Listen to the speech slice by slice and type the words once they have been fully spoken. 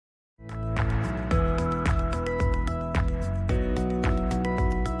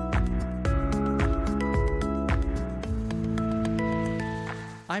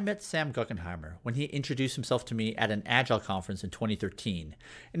I met Sam Guckenheimer when he introduced himself to me at an Agile conference in 2013,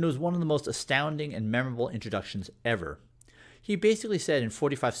 and it was one of the most astounding and memorable introductions ever. He basically said in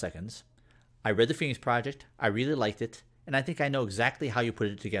 45 seconds, I read the Phoenix Project, I really liked it, and I think I know exactly how you put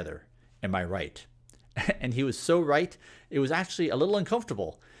it together. Am I right? And he was so right, it was actually a little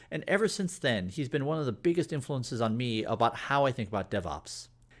uncomfortable. And ever since then, he's been one of the biggest influences on me about how I think about DevOps.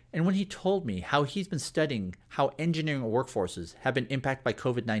 And when he told me how he's been studying how engineering workforces have been impacted by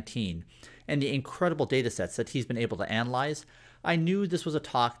COVID-19 and the incredible data sets that he's been able to analyze, I knew this was a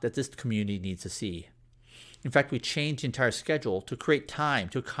talk that this community needs to see. In fact, we changed the entire schedule to create time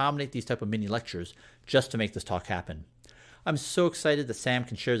to accommodate these type of mini lectures just to make this talk happen. I'm so excited that Sam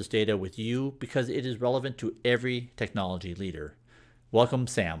can share this data with you because it is relevant to every technology leader. Welcome,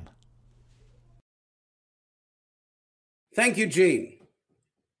 Sam. Thank you, Gene.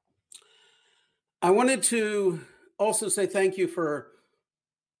 I wanted to also say thank you for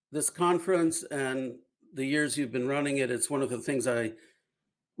this conference and the years you've been running it. It's one of the things I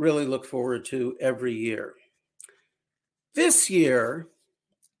really look forward to every year. This year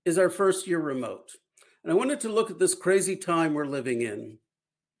is our first year remote. And I wanted to look at this crazy time we're living in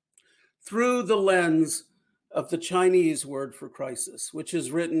through the lens of the Chinese word for crisis, which is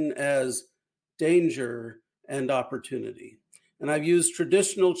written as danger and opportunity. And I've used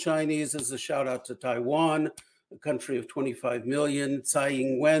traditional Chinese as a shout out to Taiwan, a country of 25 million. Tsai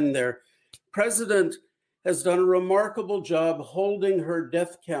Ing-wen, their president, has done a remarkable job holding her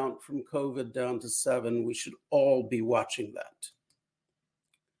death count from COVID down to 7. We should all be watching that.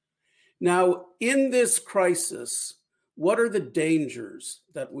 Now, in this crisis, what are the dangers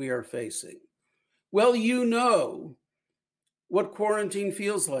that we are facing? Well, you know what quarantine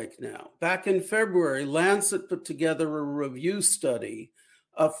feels like now. Back in February, Lancet put together a review study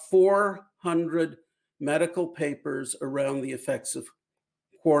of 400 medical papers around the effects of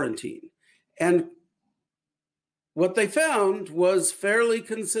quarantine. And what they found was fairly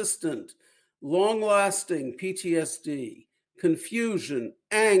consistent: long-lasting PTSD, confusion,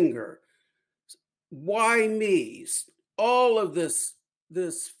 anger, why me, all of this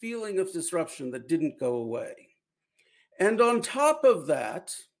feeling of disruption that didn't go away. And on top of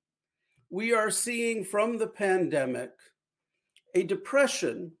that, we are seeing from the pandemic a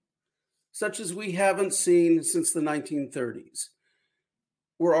depression such as we haven't seen since the 1930s.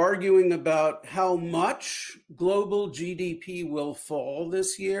 We're arguing about how much global GDP will fall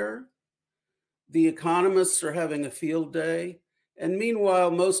this year. The economists are having a field day. And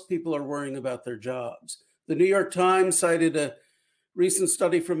meanwhile, most people are worrying about their jobs. The New York Times cited a recent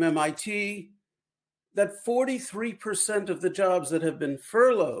study from MIT that 43% of the jobs that have been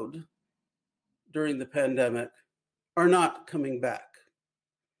furloughed during the pandemic are not coming back.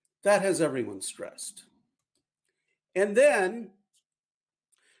 That has everyone stressed. And then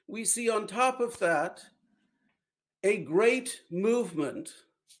we see on top of that a great movement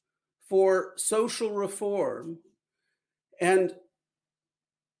for social reform and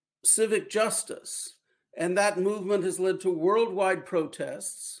civic justice. And that movement has led to worldwide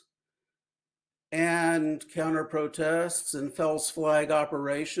protests and counter-protests and false flag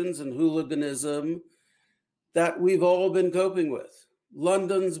operations and hooliganism that we've all been coping with.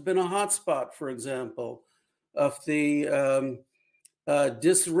 London's been a hotspot, for example, of the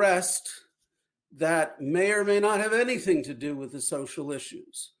disrest that may or may not have anything to do with the social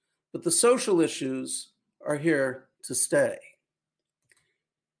issues. But the social issues are here to stay.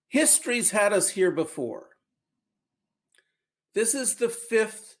 History's had us here before. This is the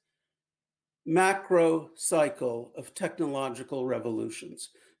 5th macro cycle of technological revolutions.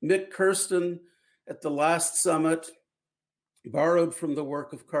 Mick Kirsten at the last summit borrowed from the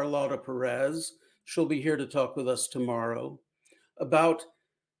work of Carlota Perez. She'll be here to talk with us tomorrow about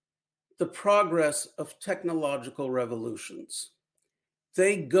the progress of technological revolutions.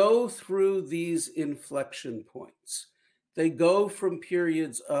 They go through these inflection points. They go from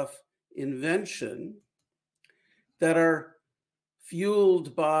periods of invention that are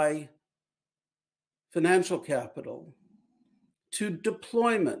fueled by financial capital to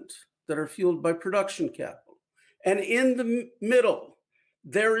deployment that are fueled by production capital. And in the middle,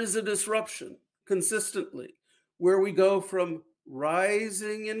 there is a disruption consistently where we go from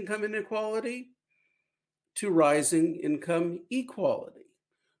rising income inequality to rising income equality,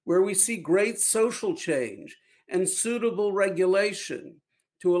 where we see great social change and suitable regulation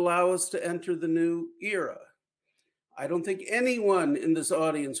to allow us to enter the new era. I don't think anyone in this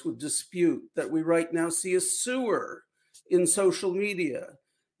audience would dispute that we right now see a sewer in social media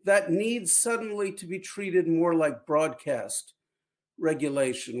that needs suddenly to be treated more like broadcast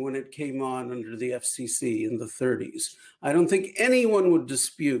regulation when it came on under the FCC in the 30s. I don't think anyone would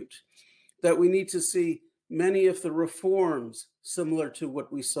dispute that we need to see many of the reforms similar to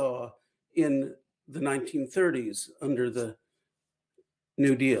what we saw in the 1930s under the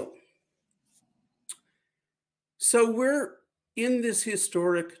New Deal. So we're in this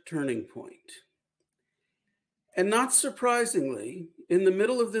historic turning point. And not surprisingly, in the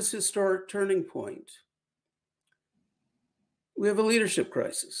middle of this historic turning point, we have a leadership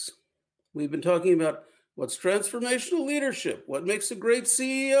crisis. We've been talking about what's transformational leadership, what makes a great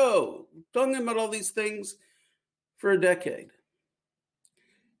CEO, talking about all these things for a decade.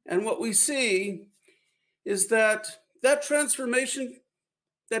 And what we see is that transformation,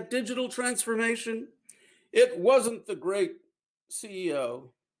 that digital transformation, it wasn't the great CEO.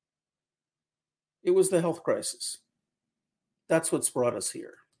 It was the health crisis. That's what's brought us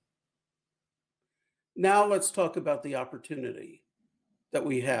here. Now let's talk about the opportunity that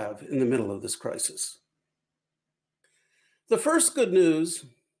we have in the middle of this crisis. The first good news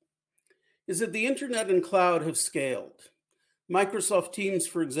is that the internet and cloud have scaled. Microsoft Teams,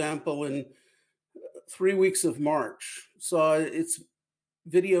 for example, in 3 weeks of March, saw its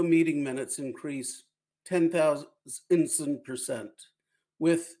video meeting minutes increase 10,000%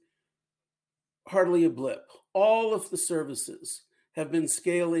 with hardly a blip. All of the services have been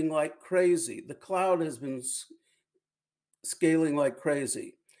scaling like crazy. The cloud has been scaling like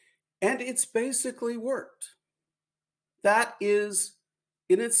crazy. And it's basically worked. That is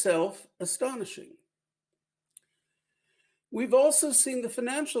in itself astonishing. We've also seen the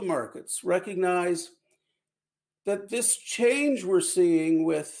financial markets recognize that this change we're seeing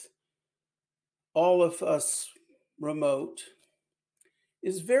with all of us remote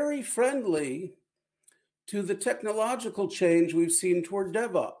is very friendly to the technological change we've seen toward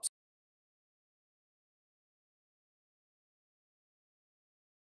DevOps.